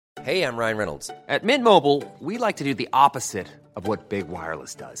Hey, I'm Ryan Reynolds. At Mint Mobile, we like to do the opposite of what Big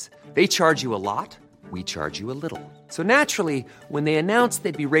Wireless does. They charge you a lot, we charge you a little. So naturally, when they announced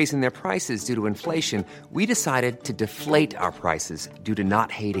they'd be raising their prices due to inflation, we decided to deflate our prices due to not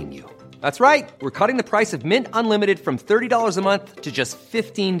hating you. That's right. We're cutting the price of Mint Unlimited from $30 a month to just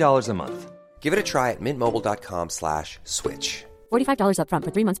 $15 a month. Give it a try at mintmobile.com/switch. $45 up front for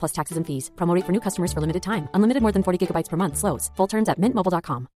 3 months plus taxes and fees. Promo rate for new customers for limited time. Unlimited more than 40 gigabytes per month. Slows full terms at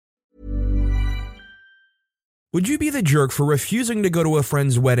mintmobile.com. Would you be the jerk for refusing to go to a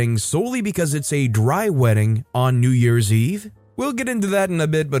friend's wedding solely because it's a dry wedding on New Year's Eve? We'll get into that in a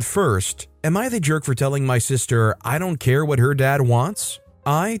bit, but first, am I the jerk for telling my sister I don't care what her dad wants?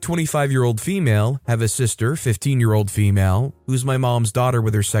 I, 25-year-old female, have a sister, 15-year-old female, who's my mom's daughter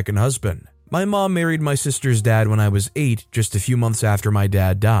with her second husband. My mom married my sister's dad when I was 8, just a few months after my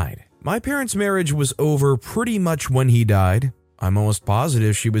dad died. My parents' marriage was over pretty much when he died. I'm almost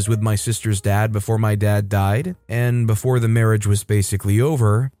positive she was with my sister's dad before my dad died, and before the marriage was basically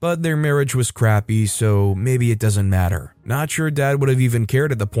over, but their marriage was crappy, so maybe it doesn't matter. Not sure dad would have even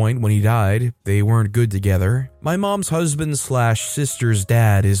cared at the point when he died. They weren't good together. My mom's husband/sister's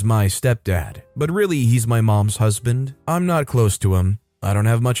dad is my stepdad, but really he's my mom's husband. I'm not close to him. I don't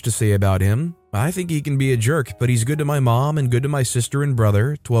have much to say about him. I think he can be a jerk, but he's good to my mom and good to my sister and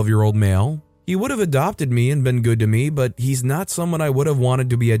brother, 12-year-old male. He would have adopted me and been good to me, but he's not someone I would have wanted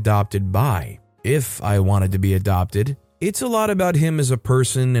to be adopted by. If I wanted to be adopted. It's a lot about him as a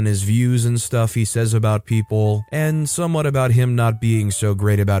person and his views and stuff he says about people, and somewhat about him not being so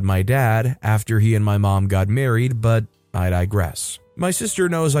great about my dad after he and my mom got married, but I digress. My sister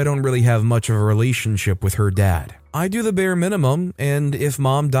knows I don't really have much of a relationship with her dad. I do the bare minimum, and if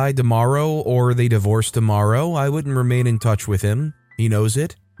mom died tomorrow or they divorced tomorrow, I wouldn't remain in touch with him. He knows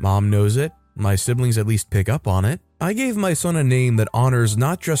it. Mom knows it. My siblings at least pick up on it. I gave my son a name that honors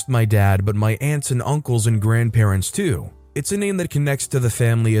not just my dad, but my aunts and uncles and grandparents too. It's a name that connects to the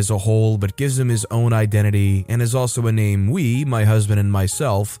family as a whole, but gives him his own identity, and is also a name we, my husband and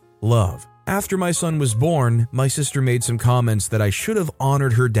myself, love. After my son was born, my sister made some comments that I should have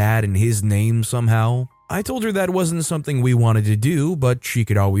honored her dad in his name somehow. I told her that wasn't something we wanted to do, but she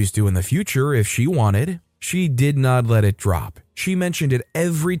could always do in the future if she wanted. She did not let it drop. She mentioned it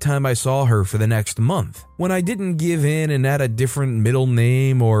every time I saw her for the next month. When I didn't give in and add a different middle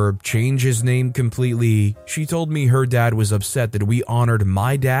name or change his name completely, she told me her dad was upset that we honored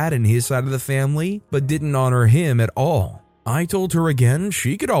my dad and his side of the family, but didn't honor him at all. I told her again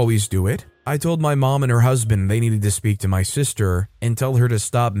she could always do it. I told my mom and her husband they needed to speak to my sister and tell her to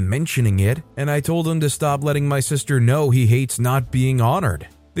stop mentioning it, and I told them to stop letting my sister know he hates not being honored.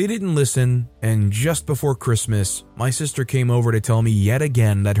 They didn't listen, and just before Christmas, my sister came over to tell me yet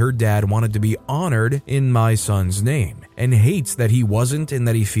again that her dad wanted to be honored in my son's name, and hates that he wasn't and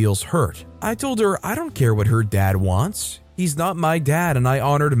that he feels hurt. I told her I don't care what her dad wants. He's not my dad, and I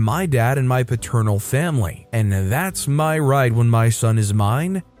honored my dad and my paternal family, and that's my right when my son is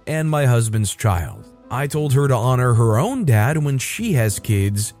mine and my husband's child. I told her to honor her own dad when she has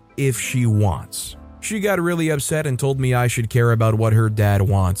kids, if she wants. She got really upset and told me I should care about what her dad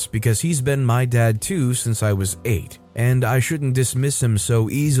wants because he's been my dad too since I was 8, and I shouldn't dismiss him so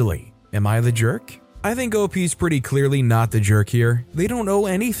easily. Am I the jerk? I think OP's pretty clearly not the jerk here. They don't owe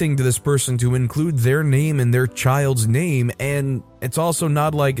anything to this person to include their name in their child's name, and it's also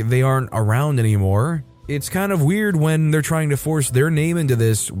not like they aren't around anymore. It's kind of weird when they're trying to force their name into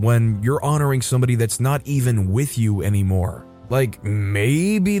this when you're honoring somebody that's not even with you anymore. Like,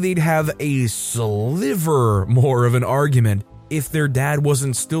 maybe they'd have a sliver more of an argument if their dad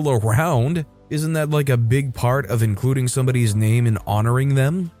wasn't still around. Isn't that like a big part of including somebody's name and honoring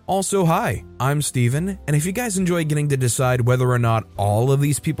them? Also, hi, I'm Steven, and if you guys enjoy getting to decide whether or not all of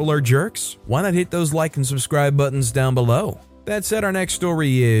these people are jerks, why not hit those like and subscribe buttons down below? That said, our next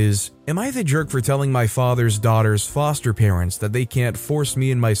story is, am I the jerk for telling my father's daughter's foster parents that they can't force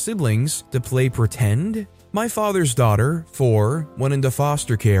me and my siblings to play pretend? My father's daughter, 4, went into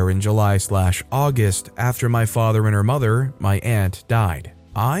foster care in July/August after my father and her mother, my aunt, died.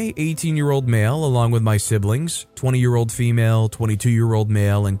 I, 18-year-old male, along with my siblings, 20-year-old female, 22-year-old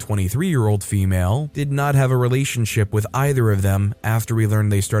male, and 23-year-old female, did not have a relationship with either of them after we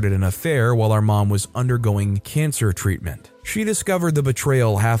learned they started an affair while our mom was undergoing cancer treatment. She discovered the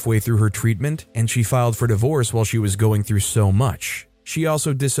betrayal halfway through her treatment, and she filed for divorce while she was going through so much. She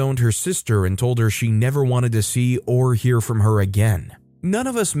also disowned her sister and told her she never wanted to see or hear from her again. None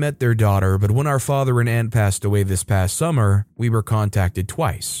of us met their daughter, but when our father and aunt passed away this past summer, we were contacted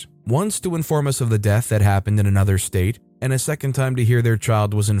twice. Once to inform us of the death that happened in another state, and a second time to hear their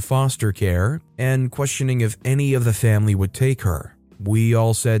child was in foster care, and questioning if any of the family would take her. we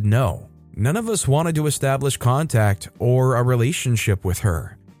all said no. None of us wanted to establish contact or a relationship with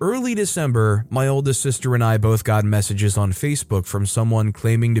her. Early December, my oldest sister and I both got messages on Facebook from someone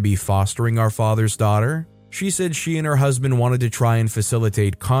claiming to be fostering our father's daughter. She said she and her husband wanted to try and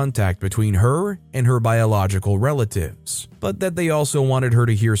facilitate contact between her and her biological relatives, but that they also wanted her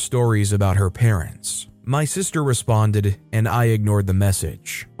to hear stories about her parents. My sister responded, and I ignored the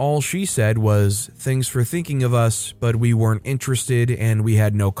message. All she said was, "Thanks for thinking of us, but we weren't interested and we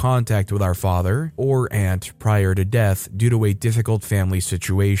had no contact with our father or aunt prior to death due to a difficult family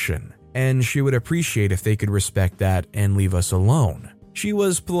situation, and she would appreciate if they could respect that and leave us alone." She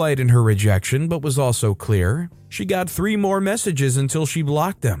was polite in her rejection, but was also clear. She got 3 more messages until she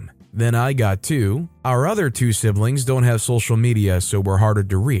blocked them. Then I got 2. Our other 2 siblings don't have social media, so we're harder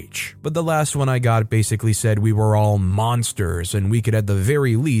to reach. But the last one I got basically said we were all monsters and we could at the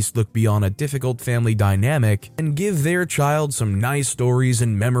very least look beyond a difficult family dynamic and give their child some nice stories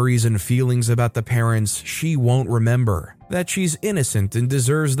and memories and feelings about the parents she won't remember. That she's innocent and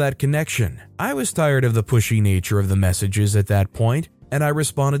deserves that connection. I was tired of the pushy nature of the messages at that point, and I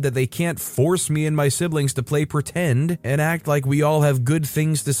responded that they can't force me and my siblings to play pretend and act like we all have good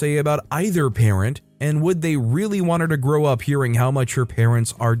things to say about either parent, and would they really want her to grow up hearing how much her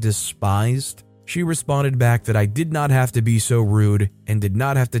parents are despised? She responded back that I did not have to be so rude and did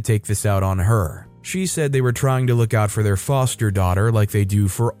not have to take this out on her. She said they were trying to look out for their foster daughter like they do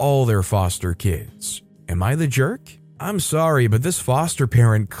for all their foster kids. Am I the jerk? I'm sorry, but this foster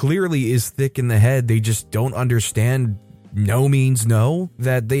parent clearly is thick in the head. They just don't understand no means no,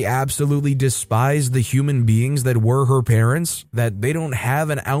 that they absolutely despise the human beings that were her parents, that they don't have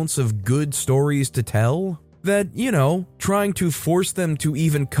an ounce of good stories to tell, that, trying to force them to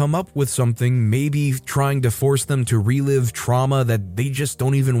even come up with something, maybe trying to force them to relive trauma that they just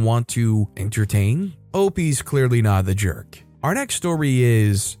don't even want to entertain. Opie's clearly not the jerk. Our next story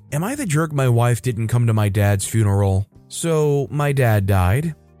is, am I the jerk my wife didn't come to my dad's funeral? So, my dad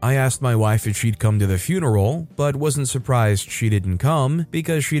died. I asked my wife if she'd come to the funeral, but wasn't surprised she didn't come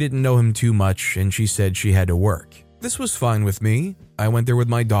because she didn't know him too much and she said she had to work. This was fine with me. I went there with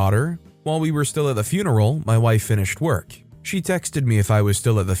my daughter. While we were still at the funeral, my wife finished work. She texted me if I was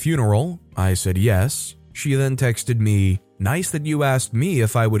still at the funeral. I said yes. She then texted me, "Nice that you asked me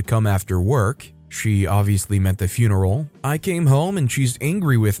if I would come after work." She obviously meant the funeral. I came home and she's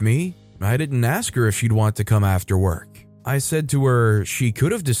angry with me. I didn't ask her if she'd want to come after work. I said to her she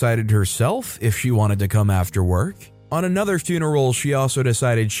could have decided herself if she wanted to come after work. On another funeral, she also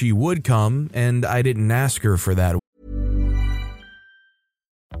decided she would come, and I didn't ask her for that.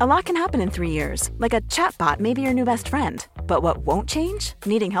 A lot can happen in 3 years, like a chatbot may be your new best friend. But what won't change?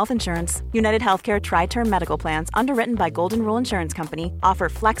 Needing health insurance. United Healthcare Tri-Term Medical Plans, underwritten by Golden Rule Insurance Company, offer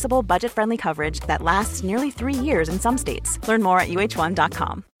flexible, budget-friendly coverage that lasts nearly 3 years in some states. Learn more at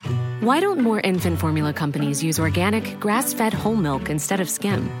uh1.com. Why don't more infant formula companies use organic, grass-fed whole milk instead of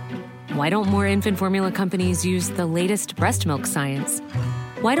skim? Why don't more infant formula companies use the latest breast milk science?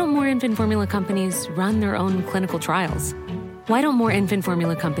 Why don't more infant formula companies run their own clinical trials? Why don't more infant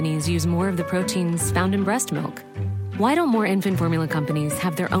formula companies use more of the proteins found in breast milk? Why don't more infant formula companies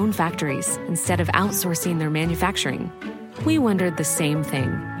have their own factories instead of outsourcing their manufacturing? We wondered the same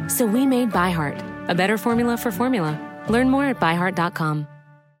thing. So we made ByHeart, a better formula for formula. Learn more at byheart.com.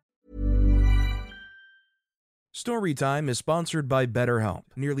 Storytime is sponsored by BetterHelp.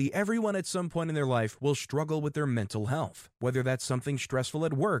 Nearly everyone at some point in their life will struggle with their mental health, whether that's something stressful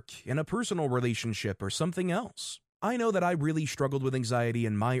at work, in a personal relationship, or something else. I know that I really struggled with anxiety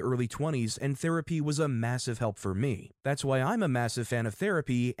in my early 20s, and therapy was a massive help for me. That's why I'm a massive fan of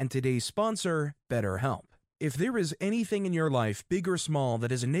therapy and today's sponsor, BetterHelp. If there is anything in your life, big or small,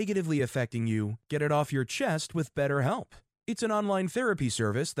 that is negatively affecting you, get it off your chest with BetterHelp. It's an online therapy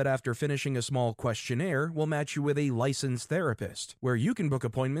service that, after finishing a small questionnaire, will match you with a licensed therapist, where you can book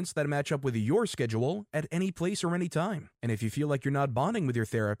appointments that match up with your schedule at any place or any time. And if you feel like you're not bonding with your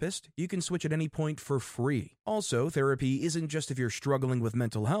therapist, you can switch at any point for free. Also, therapy isn't just if you're struggling with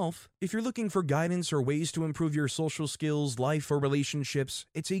mental health. If you're looking for guidance or ways to improve your social skills, life, or relationships,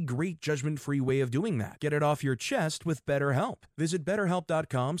 it's a great judgment-free way of doing that. Get it off your chest with BetterHelp. Visit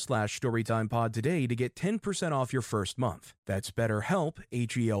BetterHelp.com/StorytimePod today to get 10% off your first month. That's BetterHelp,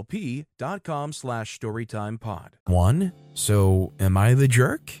 HELP.com/StorytimePod. So, am I the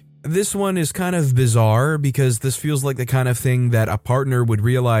jerk? This one is kind of bizarre because this feels like the kind of thing that a partner would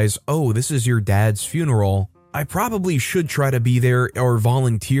realize, oh, this is your dad's funeral. I probably should try to be there or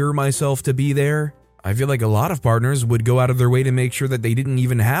volunteer myself to be there. I feel like a lot of partners would go out of their way to make sure that they didn't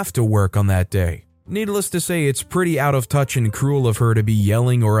even have to work on that day. Needless to say, it's pretty out of touch and cruel of her to be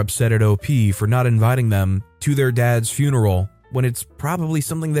yelling or upset at OP for not inviting them to their dad's funeral. when it's probably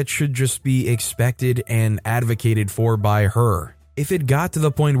something that should just be expected and advocated for by her. If it got to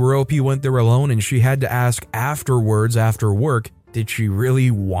the point where OP went there alone and she had to ask afterwards after work, did she really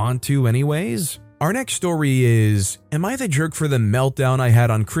want to anyways? Our next story is, am I the jerk for the meltdown I had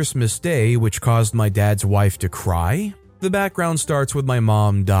on Christmas Day which caused my dad's wife to cry? The background starts with my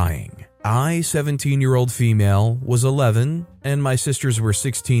mom dying. I, 17-year-old female, was 11 and my sisters were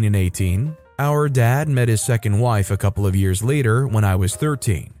 16 and 18. Our dad met his second wife a couple of years later when I was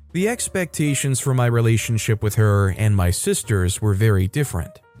 13. The expectations for my relationship with her and my sisters were very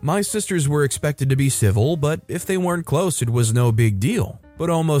different. My sisters were expected to be civil, but if they weren't close, it was no big deal. But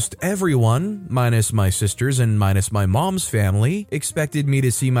almost everyone, minus my sisters and minus my mom's family, expected me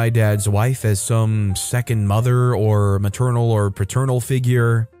to see my dad's wife as some second mother or maternal or paternal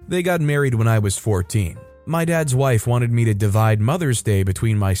figure. They got married when I was 14. My dad's wife wanted me to divide Mother's Day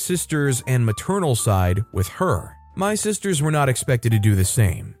between my sisters and maternal side with her. My sisters were not expected to do the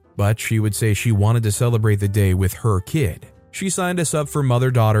same, but she would say she wanted to celebrate the day with her kid. She signed us up for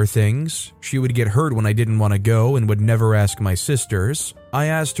mother-daughter things. She would get hurt when I didn't want to go and would never ask my sisters. I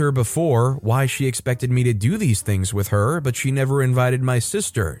asked her before why she expected me to do these things with her, but she never invited my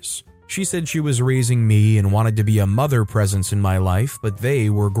sisters. She said she was raising me and wanted to be a mother presence in my life, but they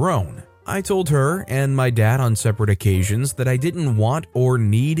were grown. I told her and my dad on separate occasions that I didn't want or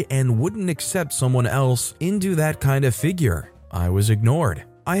need and wouldn't accept someone else into that kind of figure. I was ignored.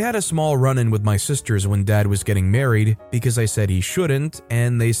 I had a small run-in with my sisters when Dad was getting married because I said he shouldn't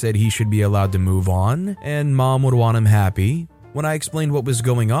and they said he should be allowed to move on and Mom would want him happy. When I explained what was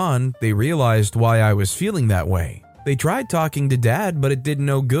going on, they realized why I was feeling that way. They tried talking to Dad, but it did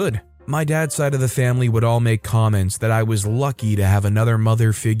no good. My dad's side of the family would all make comments that I was lucky to have another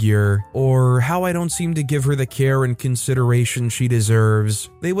mother figure, or how I don't seem to give her the care and consideration she deserves.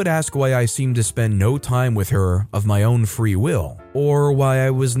 They would ask why I seemed to spend no time with her of my own free will, or why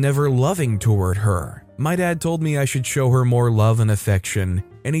I was never loving toward her. My dad told me I should show her more love and affection,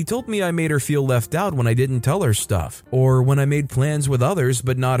 and he told me I made her feel left out when I didn't tell her stuff, or when I made plans with others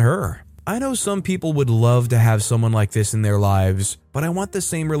but not her. I know some people would love to have someone like this in their lives, but I want the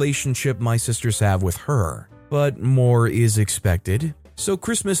same relationship my sisters have with her. But more is expected. So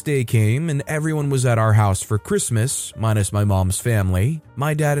Christmas Day came and everyone was at our house for Christmas, minus my mom's family.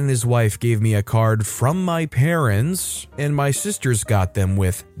 My dad and his wife gave me a card from my parents, and my sisters got them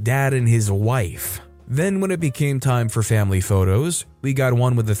with Dad and his wife. Then when it became time for family photos, we got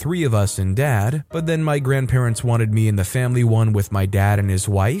one with the three of us and Dad, but then my grandparents wanted me in the family one with my dad and his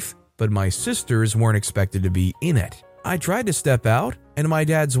wife, but my sisters weren't expected to be in it. I tried to step out, and my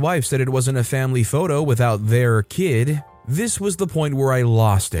dad's wife said it wasn't a family photo without their kid. This was the point where I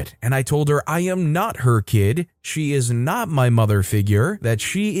lost it, and I told her I am not her kid, she is not my mother figure, that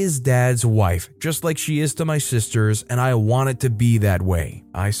she is Dad's wife, just like she is to my sisters, and I want it to be that way.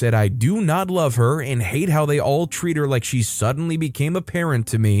 I said I do not love her and hate how they all treat her like she suddenly became a parent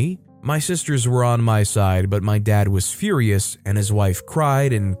to me. My sisters were on my side, but my dad was furious and his wife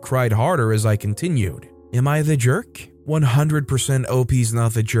cried and cried harder as I continued. Am I the jerk? 100% OP's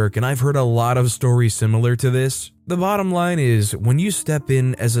not the jerk, and I've heard a lot of stories similar to this. The bottom line is, when you step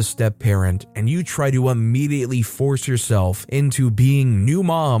in as a step parent and you try to immediately force yourself into being new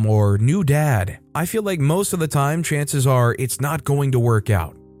mom or new dad, I feel like most of the time chances are it's not going to work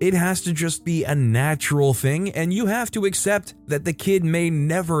out. It has to just be a natural thing, and you have to accept that the kid may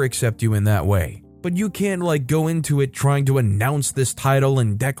never accept you in that way. But you can't go into it trying to announce this title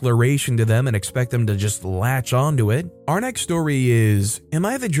and declaration to them and expect them to just latch onto it. Our next story is, am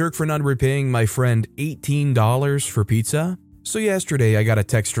I the jerk for not repaying my friend $18 for pizza? So yesterday I got a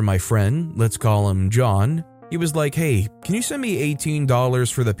text from my friend, let's call him John. He was like, hey, can you send me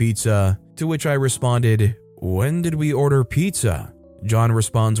 $18 for the pizza? To which I responded, when did we order pizza? John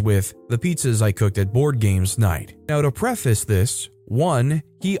responds with, the pizzas I cooked at board games night. Now to preface this, 1,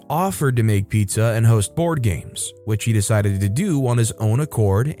 he offered to make pizza and host board games, which he decided to do on his own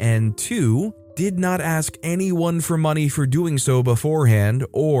accord, and 2, did not ask anyone for money for doing so beforehand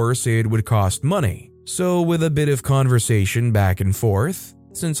or say it would cost money. So with a bit of conversation back and forth,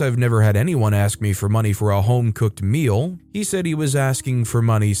 since I've never had anyone ask me for money for a home-cooked meal, he said he was asking for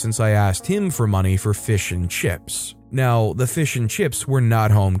money since I asked him for money for fish and chips. Now, the fish and chips were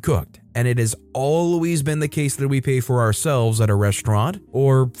not home-cooked, and it has always been the case that we pay for ourselves at a restaurant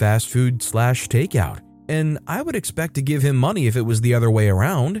or fast food/takeout, and I would expect to give him money if it was the other way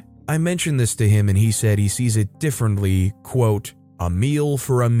around. I mentioned this to him and he said he sees it differently, quote, a meal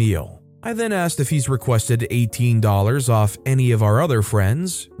for a meal. I then asked if he's requested $18 off any of our other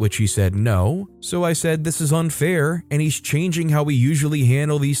friends, which he said no, so I said this is unfair and he's changing how we usually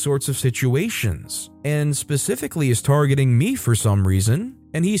handle these sorts of situations, and specifically is targeting me for some reason,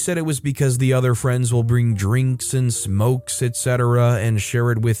 and he said it was because the other friends will bring drinks and smokes, etc. and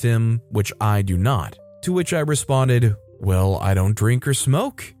share it with him, which I do not. To which I responded, well, I don't drink or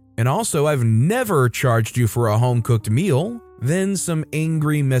smoke, and also I've never charged you for a home-cooked meal. Then some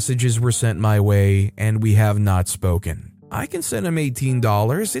angry messages were sent my way, and we have not spoken. I can send him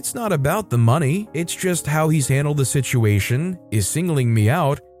 $18, it's not about the money, it's just how he's handled the situation, is singling me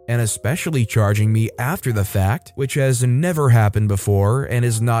out, and especially charging me after the fact, which has never happened before and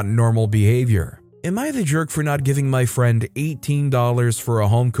is not normal behavior. Am I the jerk for not giving my friend $18 for a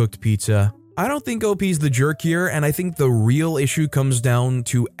home-cooked pizza? I don't think OP's the jerk here, and I think the real issue comes down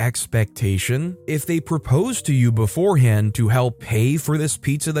to expectation. If they proposed to you beforehand to help pay for this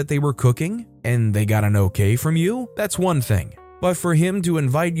pizza that they were cooking, and they got an okay from you, that's one thing. But for him to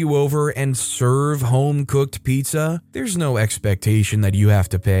invite you over and serve home-cooked pizza, there's no expectation that you have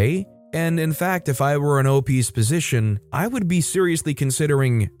to pay. And in fact, if I were in OP's position, I would be seriously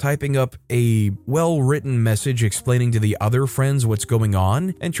considering typing up a well-written message explaining to the other friends what's going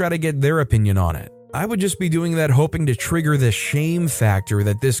on and try to get their opinion on it. I would just be doing that hoping to trigger the shame factor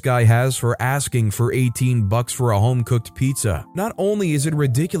that this guy has for asking for $18 for a home-cooked pizza. Not only is it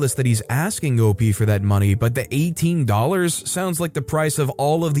ridiculous that he's asking OP for that money, but the $18 sounds like the price of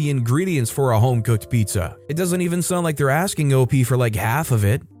all of the ingredients for a home-cooked pizza. It doesn't even sound like they're asking OP for like half of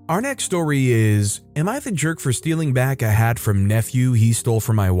it. Our next story is, am I the jerk for stealing back a hat from NEPHEW he stole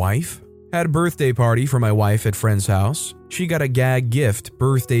from my wife? Had a birthday party for my wife at friend's house. She got a gag gift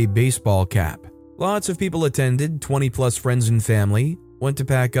birthday baseball cap. Lots of people attended, 20 plus friends and family. Went to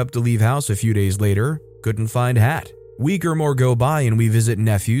pack up to leave house a few days later. Couldn't find hat. Week or more go by and we visit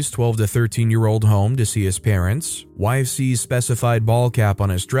nephew's 12 to 13-year-old home to see his parents. Wife sees specified ball cap on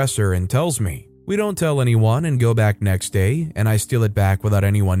his dresser and tells me. We don't tell anyone and go back next day, and I steal it back without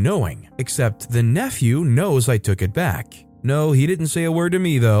anyone knowing, except the nephew knows I took it back. No, he didn't say a word to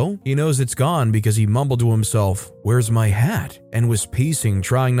me though. He knows it's gone because he mumbled to himself, "Where's my hat?" and was pacing,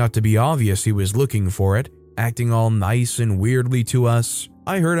 trying not to be obvious he was looking for it, acting all nice and weirdly to us.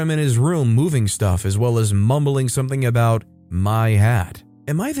 I heard him in his room moving stuff as well as mumbling something about my hat.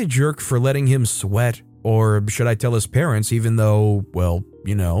 Am I the jerk for letting him sweat? Or should I tell his parents even though, well,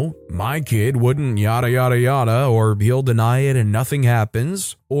 you know, my kid wouldn't yada yada yada, or he'll deny it and nothing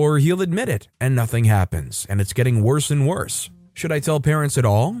happens, or he'll admit it and nothing happens and it's getting worse and worse. Should I tell parents at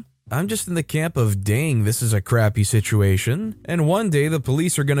all? I'm just in the camp of dang, this is a crappy situation, and one day the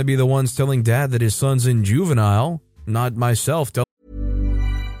police are going to be the ones telling dad that his son's in juvenile, not myself.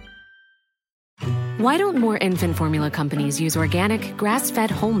 Why don't more infant formula companies use organic,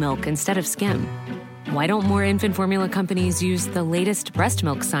 grass-fed whole milk instead of skim? Why don't more infant formula companies use the latest breast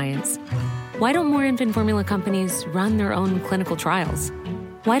milk science? Why don't more infant formula companies run their own clinical trials?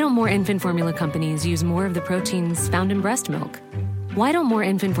 Why don't more infant formula companies use more of the proteins found in breast milk? Why don't more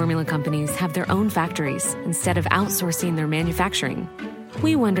infant formula companies have their own factories instead of outsourcing their manufacturing?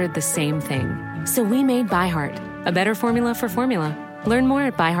 We wondered the same thing. So we made ByHeart, a better formula for formula. Learn more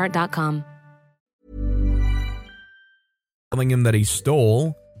at byheart.com. Telling him that he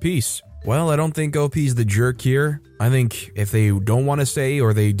stole. Peace. Well, I don't think OP's the jerk here. I think if they don't want to say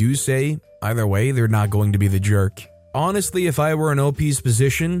or they do say, either way, they're not going to be the jerk. Honestly, if I were in OP's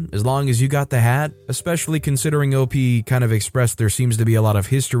position, as long as you got the hat, especially considering OP kind of expressed there seems to be a lot of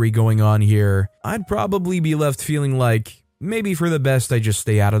history going on here, I'd probably be left feeling like maybe for the best I just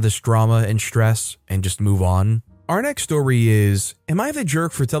stay out of this drama and stress and just move on. Our next story is, am I the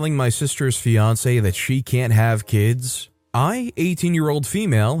jerk for telling my sister's fiance that she can't have kids? I, 18-year-old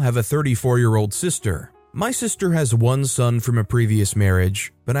female, have a 34-year-old sister. My sister has one son from a previous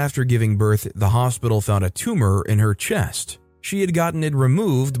marriage, but after giving birth, the hospital found a tumor in her chest. She had gotten it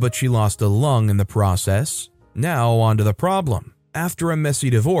removed, but she lost a lung in the process. Now, on to the problem. After a messy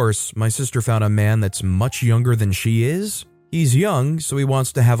divorce, my sister found a man that's much younger than she is. He's young, so he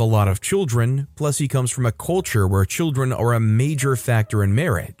wants to have a lot of children, plus he comes from a culture where children are a major factor in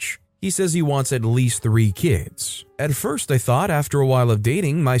marriage. He says he wants at least 3 kids. At first, I thought after a while of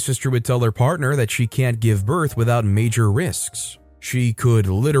dating, my sister would tell her partner that she can't give birth without major risks. She could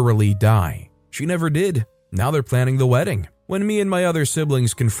literally die. She never did. Now they're planning the wedding. When me and my other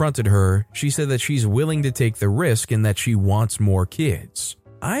siblings confronted her, she said that she's willing to take the risk and that she wants more kids.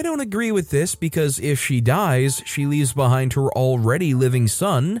 I don't agree with this because if she dies, she leaves behind her already living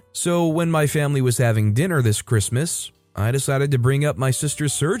son. So when my family was having dinner this Christmas, I decided to bring up my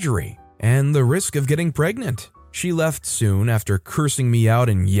sister's surgery and the risk of getting pregnant. She left soon after cursing me out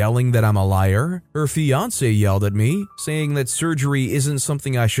and yelling that I'm a liar. Her fiance yelled at me, saying that surgery isn't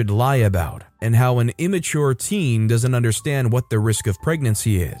something I should lie about, and how an immature teen doesn't understand what the risk of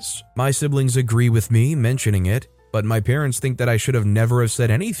pregnancy is. My siblings agree with me mentioning it, but my parents think that I should have never have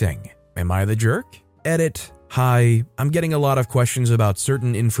said anything. Am I the jerk? Edit. Hi, I'm getting a lot of questions about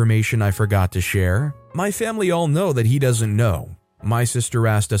certain information I forgot to share. My family all know that he doesn't know. My sister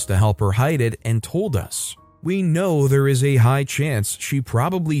asked us to help her hide it and told us. We know there is a high chance she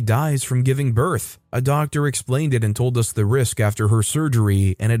probably dies from giving birth. A doctor explained it and told us the risk after her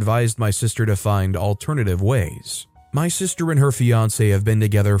surgery and advised my sister to find alternative ways. My sister and her fiance have been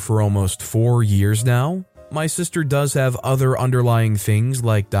together for almost 4 years now. My sister does have other underlying things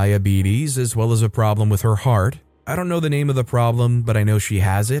like diabetes as well as a problem with her heart. I don't know the name of the problem, but I know she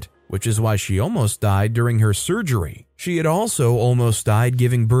has it, which is why she almost died during her surgery. She had also almost died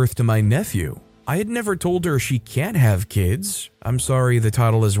giving birth to my nephew. I had never told her she can't have kids. I'm sorry, the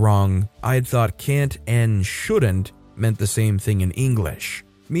title is wrong. I had thought can't and shouldn't meant the same thing in English.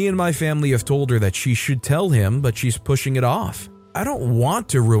 Me and my family have told her that she should tell him, but she's pushing it off. I don't want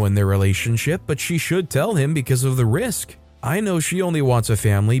to ruin their relationship, but she should tell him because of the risk. I know she only wants a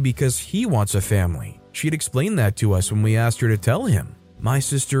family because he wants a family. She'd explained that to us when we asked her to tell him. My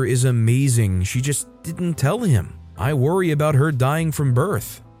sister is amazing, she just didn't tell him. I worry about her dying from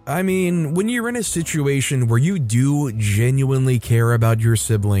birth. I mean, when you're in a situation where you do genuinely care about your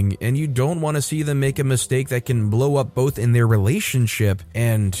sibling and you don't want to see them make a mistake that can blow up both in their relationship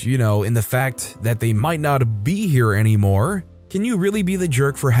and, in the fact that they might not be here anymore, can you really be the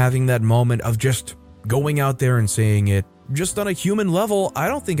jerk for having that moment of just going out there and saying it? Just on a human level, I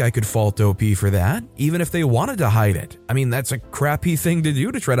don't think I could fault OP for that, even if they wanted to hide it. I mean, that's a crappy thing to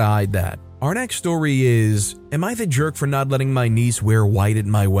do to try to hide that. Our next story is, am I the jerk for not letting my niece wear white at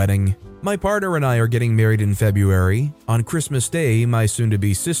my wedding? My partner and I are getting married in February. On Christmas Day, my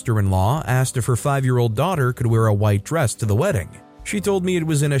soon-to-be sister-in-law asked if her 5-year-old daughter could wear a white dress to the wedding. She told me it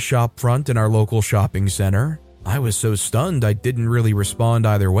was in a shop front in our local shopping center. I was so stunned I didn't really respond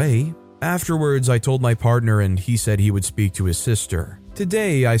either way. Afterwards, I told my partner and he said he would speak to his sister.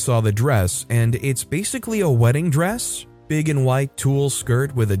 Today, I saw the dress and it's basically a wedding dress. Big and white tulle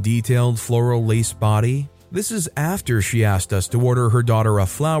skirt with a detailed floral lace body. This is after she asked us to order her daughter a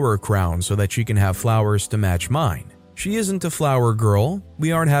flower crown so that she can have flowers to match mine. She isn't a flower girl.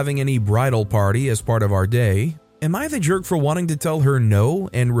 We aren't having any bridal party as part of our day. Am I the jerk for wanting to tell her no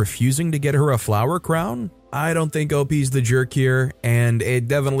and refusing to get her a flower crown? I don't think OP's the jerk here, and it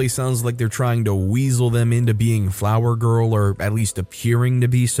definitely sounds like they're trying to weasel them into being flower girl or at least appearing to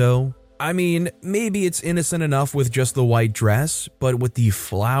be so. I mean, maybe it's innocent enough with just the white dress, but with the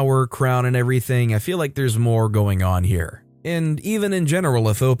flower crown and everything, I feel like there's more going on here. And even in general,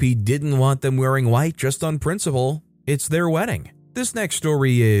 if OP didn't want them wearing white just on principle, it's their wedding. This next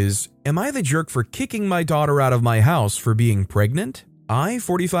story is, am I the jerk for kicking my daughter out of my house for being pregnant? I,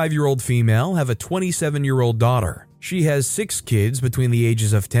 45-year-old female, have a 27-year-old daughter. She has 6 kids between the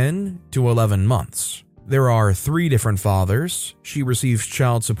ages of 10 to 11 months. There are 3 different fathers. She receives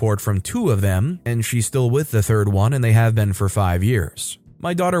child support from 2 of them, and she's still with the 3rd one, and they have been for 5 years.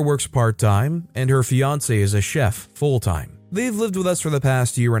 My daughter works part-time, and her fiancé is a chef full-time. They've lived with us for the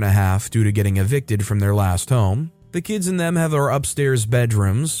past 1.5 years due to getting evicted from their last home. The kids and them have their upstairs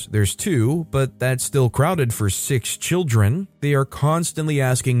bedrooms. There's 2, but that's still crowded for 6 children. They are constantly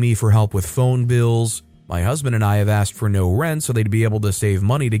asking me for help with phone bills. My husband and I have asked for no rent so they'd be able to save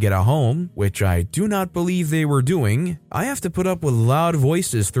money to get a home, which I do not believe they were doing. I have to put up with loud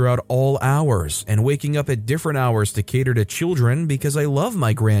voices throughout all hours and waking up at different hours to cater to children because I love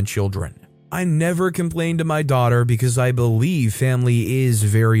my grandchildren. I never complain to my daughter because I believe family is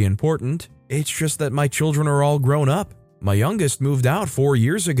very important. It's just that my children are all grown up. My youngest moved out 4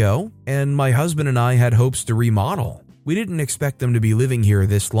 years ago, and my husband and I had hopes to remodel. We didn't expect them to be living here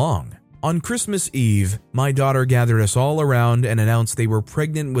this long. On Christmas Eve, my daughter gathered us all around and announced they were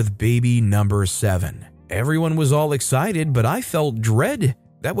pregnant with baby number 7. Everyone was all excited, but I felt dread.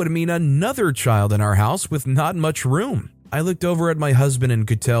 That would mean another child in our house with not much room. I looked over at my husband and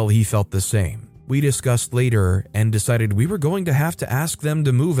could tell he felt the same. We discussed later and decided we were going to have to ask them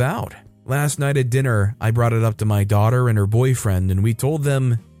to move out. Last night at dinner, I brought it up to my daughter and her boyfriend, and we told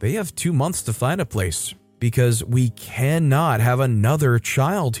them they have 2 months to find a place because we cannot have another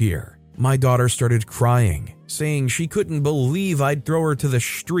child here. My daughter started crying, saying she couldn't believe I'd throw her to the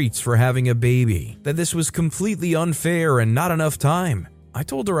streets for having a baby, that this was completely unfair and not enough time. I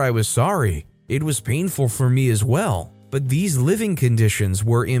told her I was sorry. It was painful for me as well, but these living conditions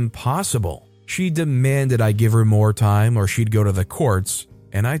were impossible. She demanded I give her more time or she'd go to the courts.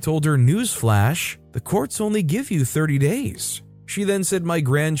 And I told her, newsflash, the courts only give you 30 days. She then said my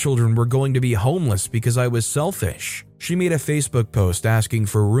grandchildren were going to be homeless because I was selfish. She made a Facebook post asking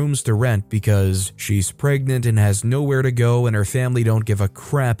for rooms to rent because she's pregnant and has nowhere to go and her family don't give a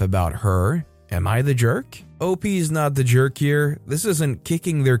crap about her. Am I the jerk? OP's not the jerk here. This isn't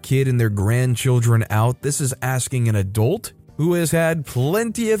kicking their kid and their grandchildren out. This is asking an adult who has had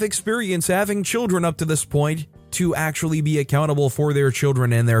plenty of experience having children up to this point to actually be accountable for their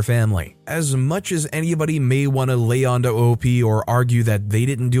children and their family. As much as anybody may want to lay onto OP or argue that they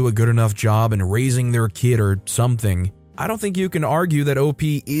didn't do a good enough job in raising their kid or something, I don't think you can argue that OP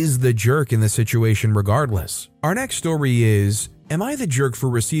is the jerk in this situation regardless. Our next story is, am I the jerk for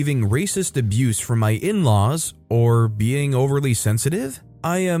receiving racist abuse from my in-laws or being overly sensitive?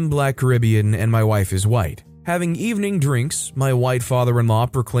 I am Black Caribbean and my wife is white. Having evening drinks, my white father-in-law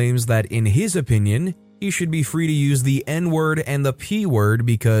proclaims that in his opinion, he should be free to use the N-word and the P-word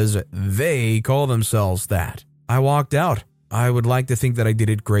because they call themselves that. I walked out. I would like to think that I did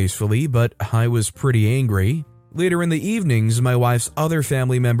it gracefully, but I was pretty angry. Later in the evenings, my wife's other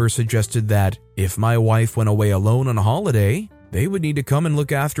family members suggested that if my wife went away alone on a holiday, they would need to come and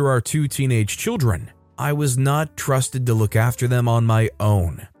look after our 2 teenage children. I was not trusted to look after them on my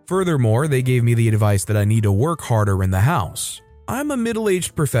own. Furthermore, they gave me the advice that I need to work harder in the house. I'm a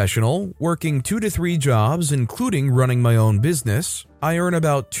middle-aged professional, working 2 to 3 jobs, including running my own business. I earn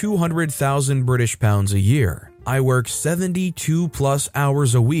about 200,000 British pounds a year. I work 72 plus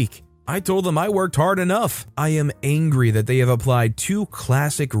hours a week. I told them I worked hard enough. I am angry that they have applied 2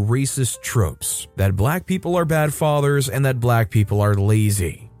 classic racist tropes, that black people are bad fathers and that black people are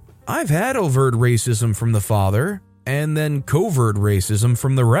lazy. I've had overt racism from the father, and then covert racism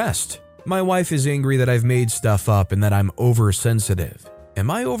from the rest. My wife is angry that I've made stuff up and that I'm oversensitive. Am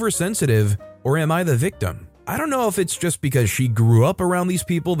I oversensitive or am I the victim? I don't know if it's just because she grew up around these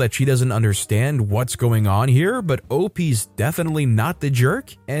people that she doesn't understand what's going on here, but OP's definitely not the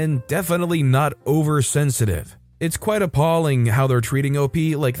jerk and definitely not oversensitive. It's quite appalling how they're treating OP,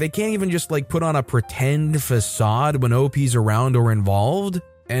 like they can't even just put on a pretend facade when OP's around or involved,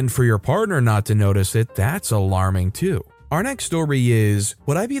 and for your partner not to notice it, that's alarming too. Our next story is,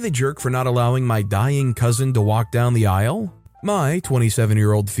 would I be the jerk for not allowing my dying cousin to walk down the aisle? My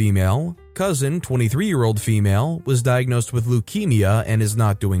 27-year-old female cousin, 23-year-old female, was diagnosed with leukemia and is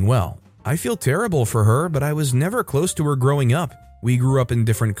not doing well. I feel terrible for her, but I was never close to her growing up. We grew up in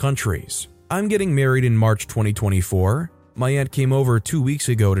different countries. I'm getting married in March 2024. My aunt came over 2 weeks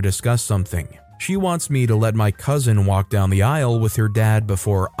ago to discuss something. She wants me to let my cousin walk down the aisle with her dad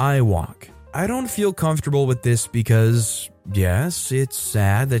before I walk. I don't feel comfortable with this because, yes, it's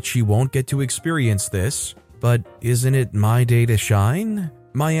sad that she won't get to experience this, but isn't it my day to shine?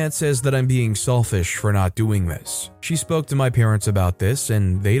 My aunt says that I'm being selfish for not doing this. She spoke to my parents about this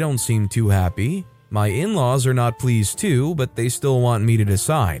and they don't seem too happy. My in-laws are not pleased too, but they still want me to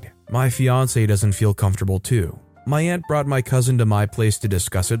decide. My fiance doesn't feel comfortable too. My aunt brought my cousin to my place to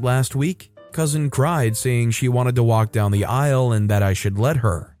discuss it last week. Cousin cried saying she wanted to walk down the aisle and that I should let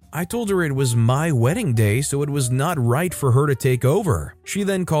her. I told her it was my wedding day, so it was not right for her to take over. She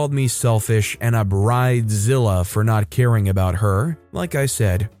then called me selfish and a bridezilla for not caring about her. Like I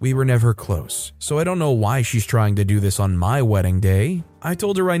said, we were never close, so I don't know why she's trying to do this on my wedding day. I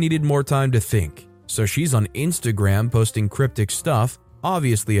told her I needed more time to think, so she's on Instagram posting cryptic stuff,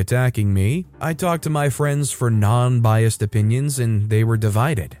 obviously attacking me. I talked to my friends for non-biased opinions and they were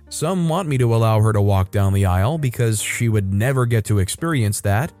divided. Some want me to allow her to walk down the aisle because she would never get to experience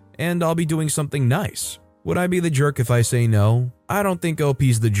that, and I'll be doing something nice. Would I be the jerk if I say no? I don't think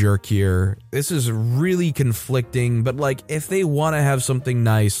OP's the jerk here. This is really conflicting, but if they want to have something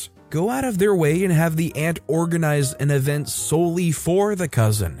nice, go out of their way and have the aunt organize an event solely for the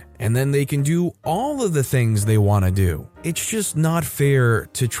cousin, and then they can do all of the things they want to do. It's just not fair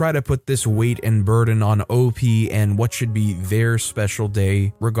to try to put this weight and burden on OP and what should be their special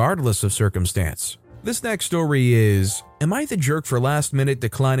day, regardless of circumstance. This next story is, am I the jerk for last minute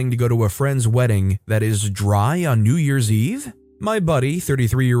declining to go to a friend's wedding that is dry on New Year's Eve? My buddy,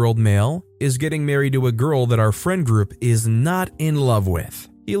 33-year-old male, is getting married to a girl that our friend group is not in love with.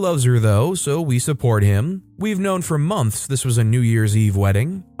 He loves her though, so we support him. We've known for months this was a New Year's Eve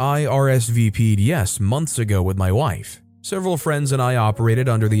wedding. I RSVP'd yes months ago with my wife. Several friends and I operated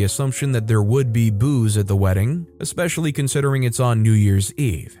under the assumption that there would be booze at the wedding, especially considering it's on New Year's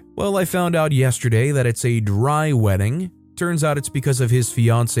Eve. Well, I found out yesterday that it's a dry wedding. Turns out it's because of his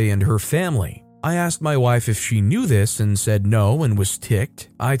fiancée and her family. I asked my wife if she knew this and said no and was ticked.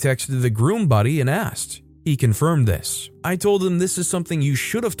 I texted the groom buddy and asked. He confirmed this. I told him this is something you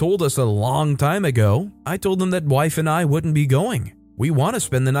should have told us a long time ago. I told him that wife and I wouldn't be going. We want to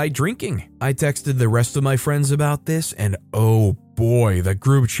spend the night drinking. I texted the rest of my friends about this, and oh boy, the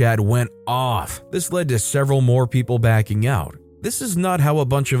group chat went off. This led to several more people backing out. This is not how a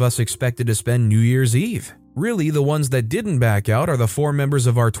bunch of us expected to spend New Year's Eve. Really, the ones that didn't back out are the 4 members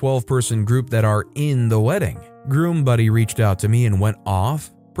of our 12-person group that are in the wedding. Groom buddy reached out to me and went off.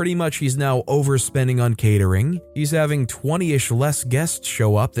 Pretty much he's now overspending on catering. He's having 20-ish less guests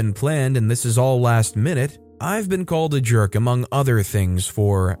show up than planned, and this is all last minute. I've been called a jerk among other things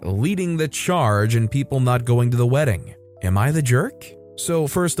for leading the charge and people not going to the wedding. Am I the jerk? So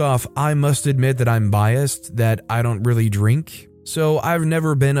first off, I must admit that I'm biased, that I don't really drink. So I've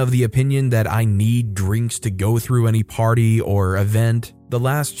never been of the opinion that I need drinks to go through any party or event. The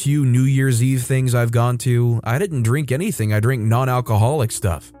last few New Year's Eve things I've gone to, I didn't drink anything, I drank non-alcoholic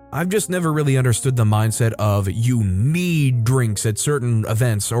stuff. I've just never really understood the mindset of you need drinks at certain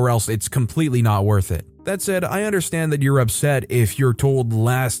events or else it's completely not worth it. That said, I understand that you're upset if you're told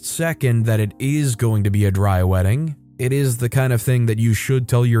last second that it is going to be a dry wedding. It is the kind of thing that you should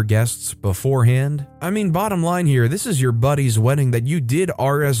tell your guests beforehand. I mean, bottom line here, this is your buddy's wedding that you did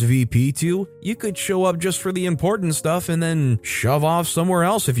RSVP to. You could show up just for the important stuff and then shove off somewhere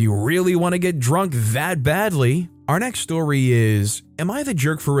else if you really want to get drunk that badly. Our next story is, am I the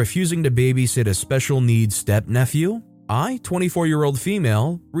jerk for refusing to babysit a special needs step-nephew? I, 24-year-old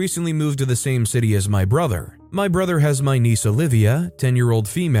female, recently moved to the same city as my brother. My brother has my niece Olivia, 10-year-old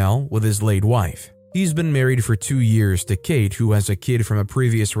female, with his late wife. He's been married for 2 years to Kate, who has a kid from a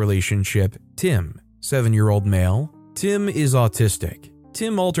previous relationship, Tim, 7-year-old male. Tim is autistic.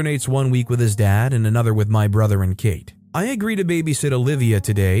 Tim alternates 1 week with his dad and another with my brother and Kate. I agree to babysit Olivia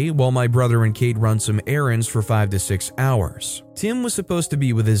today while my brother and Kate run some errands for 5 to 6 hours. Tim was supposed to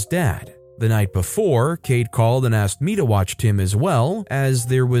be with his dad. The night before, Kate called and asked me to watch Tim as well, as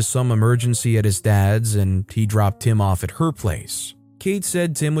there was some emergency at his dad's and he dropped Tim off at her place. Kate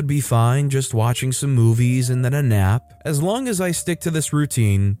said Tim would be fine just watching some movies and then a nap. As long as I stick to this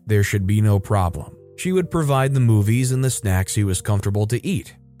routine, there should be no problem. She would provide the movies and the snacks he was comfortable to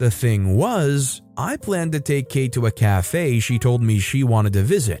eat. The thing was, I planned to take Kate to a cafe she told me she wanted to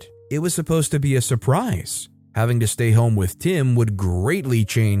visit. It was supposed to be a surprise. Having to stay home with Tim would greatly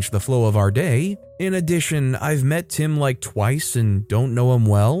change the flow of our day. In addition, I've met Tim like twice and don't know him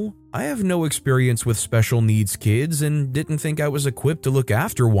well. I have no experience with special needs kids and didn't think I was equipped to look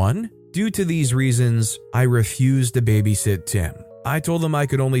after one. Due to these reasons, I refused to babysit Tim. I told them I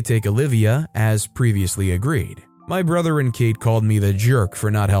could only take Olivia, as previously agreed. My brother and Kate called me the jerk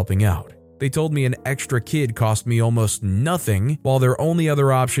for not helping out. They told me an extra kid cost me almost nothing, while their only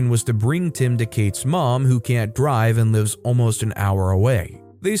other option was to bring Tim to Kate's mom, who can't drive and lives almost an hour away.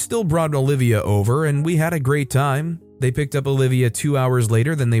 They still brought Olivia over and we had a great time. They picked up Olivia 2 hours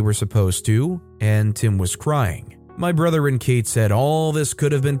later than they were supposed to, and Tim was crying. My brother and Kate said all this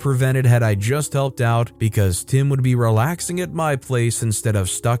could have been prevented had I just helped out because Tim would be relaxing at my place instead of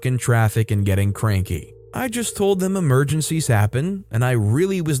stuck in traffic and getting cranky. I just told them emergencies happen, and I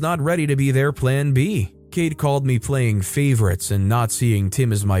really was not ready to be their plan B. Kate called me playing favorites and not seeing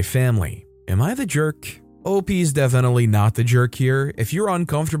Tim as my family. Am I the jerk? OP's definitely not the jerk here. If you're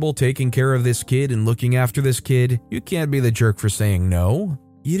uncomfortable taking care of this kid and looking after this kid, you can't be the jerk for saying no.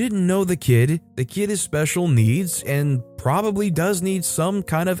 You didn't know the kid. The kid has special needs and probably does need some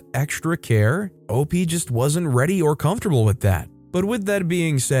kind of extra care. OP just wasn't ready or comfortable with that. But with that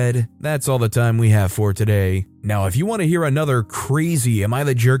being said, that's all the time we have for today. Now, if you want to hear another crazy Am I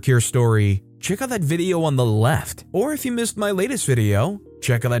the Jerk Here story, check out that video on the left. Or if you missed my latest video,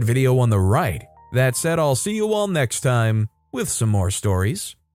 check out that video on the right. That said, I'll see you all next time with some more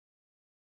stories.